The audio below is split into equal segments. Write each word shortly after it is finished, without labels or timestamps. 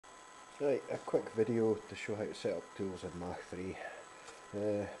Right, a quick video to show how to set up tools in Mach 3.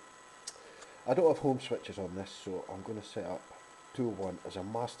 I don't have home switches on this, so I'm going to set up tool 1 as a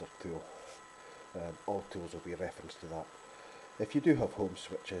master tool. All tools will be referenced to that. If you do have home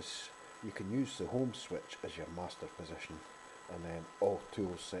switches, you can use the home switch as your master position, and then all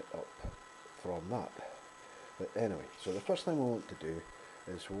tools set up from that. But anyway, so the first thing we want to do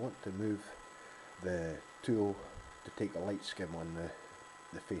is we want to move the tool to take a light skim on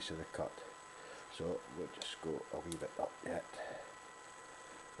the face of the cut. So we'll just go a wee bit up yet.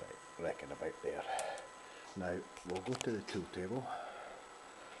 Right, reckon about there. Now we'll go to the tool table.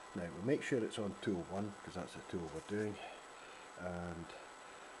 Now we'll make sure it's on tool 1 because that's the tool we're doing, and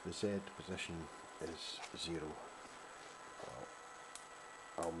the Z position is 0.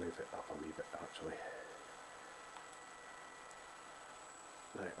 I'll move it up a wee bit actually.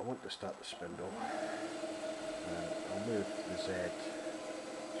 Now I want to start the spindle. I'll move the Z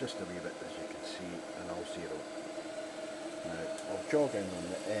just a wee bit, as you can see, and I'll 0. Now I'll jog in on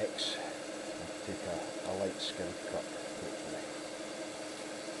the X and take a light skim cut, hopefully.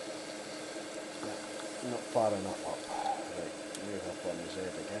 Not far enough up. Right, move up on the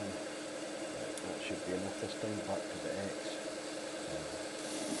Z again. Right, that should be enough this time. Back to the X.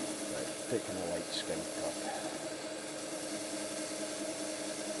 Right, taking a light skim cut.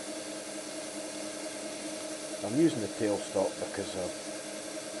 I'm using the tailstock because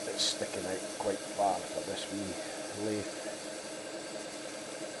it's sticking out quite far for this wee lathe.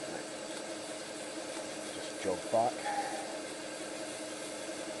 Right. Just jog back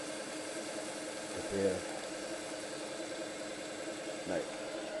to there. Now,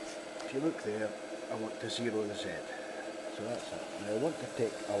 if you look there, I want to 0 the Z. So that's it. Now I want to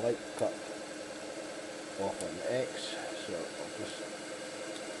take a light cut off on the X, so I'll just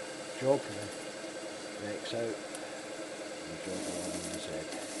jog the X out and jog along the Z.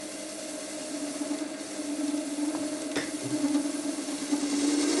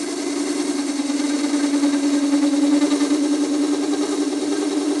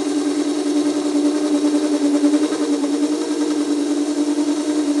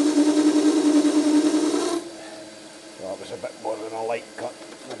 Well, that was a bit more than a light cut,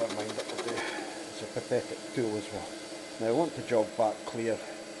 never mind, it will do. It's a pathetic tool as well. Now I want to jog back clear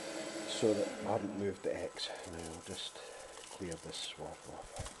so that I haven't moved the X. Now I'll just clear this swap off.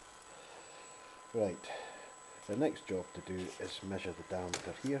 Right, the next job to do is measure the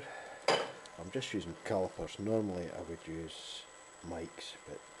diameter here. I'm just using calipers. Normally I would use mics,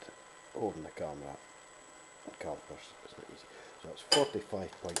 but holding the camera, calipers is not easy. So it's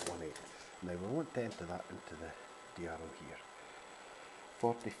 45.18. Now we want to enter that into the DRO here.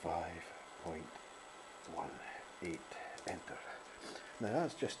 45.18, enter. Now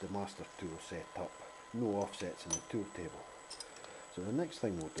that's just the master tool set up, no offsets in the tool table. So the next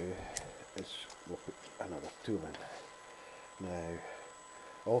thing we'll do is we'll put another tool in. Now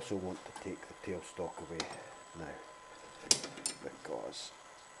I also want to take the tailstock away now, because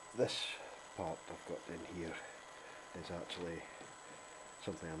this part I've got in here is actually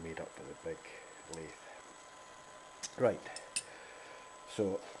something I made up with a big lathe. Right,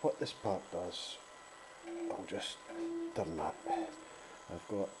 so what this part does, I'll just turn that. I've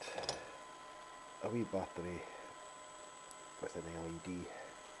got a wee battery with an LED,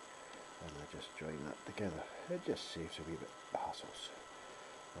 and I just join that together. It just saves a wee bit of hassles.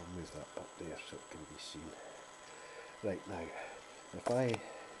 I'll move that up there so it can be seen. Right, now if I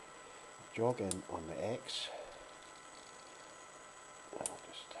jog in on the X,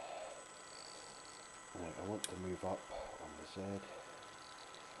 now I want to move up on the Z.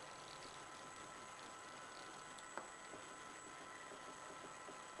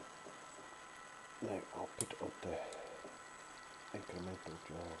 Now I'll put it onto incremental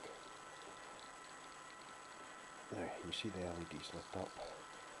jog. Now you see the LEDs lit up.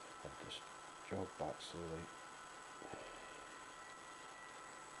 I'll just jog back slowly.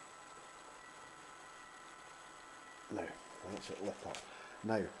 Now that's it lit up.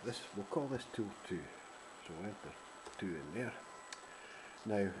 Now this, we'll call this tool 2. So we'll enter 2 in there.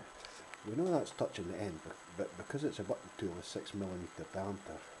 Now we know that's touching the end, but because it's a button tool with 6mm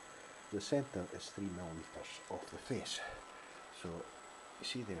diameter, the centre is 3mm off the face. So you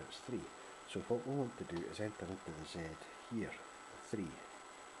see there it's 3. So what we want to do is enter into the Z here, 3,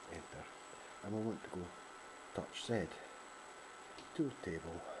 enter, and we want to go touch Z. Tool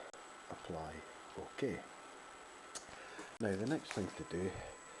table, apply, OK. Now the next thing to do,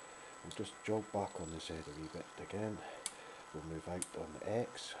 we'll just jog back on the Z a wee bit again. We'll move out on the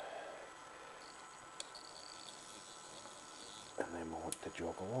X, and then we'll want to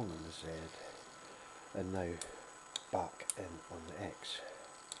jog along on the Z, and now back in on the X.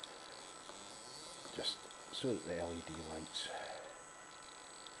 so that the LED lights.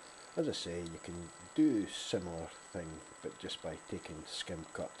 As I say, you can do similar thing, but just by taking skim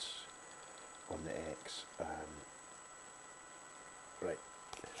cuts on the X. Right,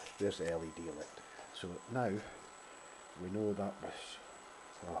 there's the LED lit. So now we know that was,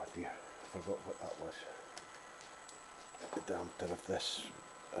 oh dear, I forgot what that was. The diameter of this,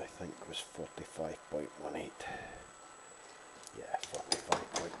 I think, was 45.18. Yeah,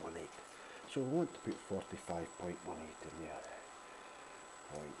 45.18. So we want to put 45.18 in there.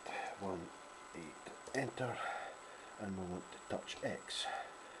 0.18, enter, and we want to touch X.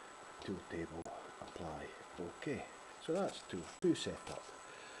 Tool table, apply, OK. So that's tool 2 set up.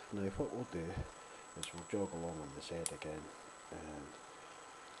 Now what we'll do is we'll jog along on the Z again and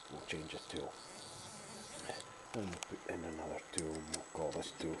we'll change the tool. And we'll put in another tool and we'll call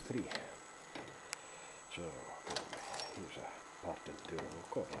this tool 3. So here's a parting tool, we'll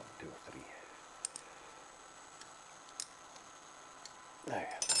call that tool 3. Now,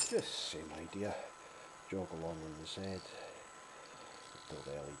 just same idea, jog along on the Z until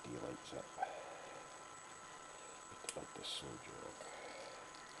the LED lights up. Put it on the slow jog.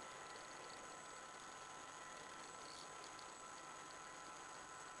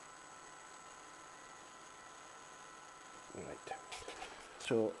 Right,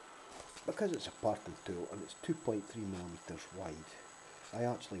 so because it's a parting tool and it's 2.3mm wide, I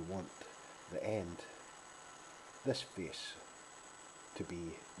actually want the end, this face, to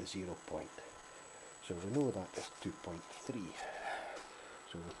be the 0 point. So we know that is 2.3.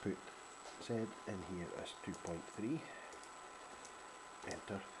 So we put Z in here as 2.3.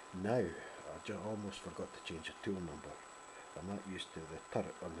 Enter. Now, I almost forgot to change the tool number. I'm not used to the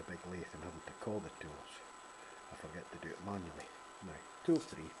turret on the big lathe and having to call the tools. I forget to do it manually. Now, tool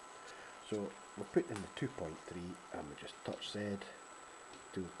 3. So we'll put in the 2.3 and we just touch Z,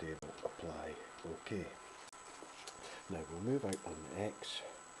 tool table, apply, OK. Now we'll move out on the X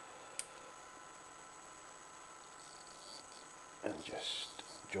and just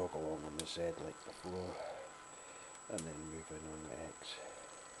jog along on the Z like before, and then move in on the X.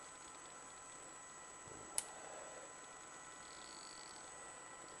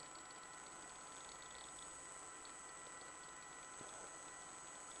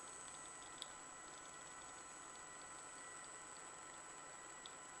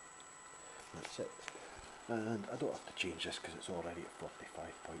 That's it. And I don't have to change this because it's already at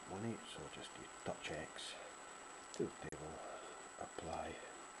 45.18, so just do touch X, tool table, apply,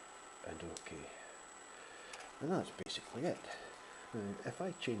 and OK. And that's basically it. Now, if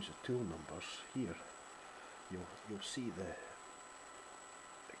I change the tool numbers here, you'll see the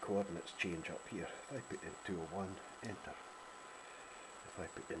coordinates change up here. If I put in tool 1, enter. If I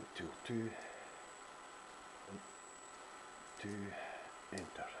put in tool 2, 2,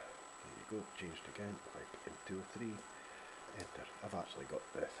 enter. There you go, changed again. If I put in tool 3, enter. I've actually got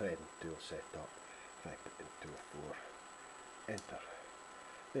the threading tool set up. If I put in tool 4, enter.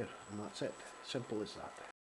 There, and that's it. Simple as that.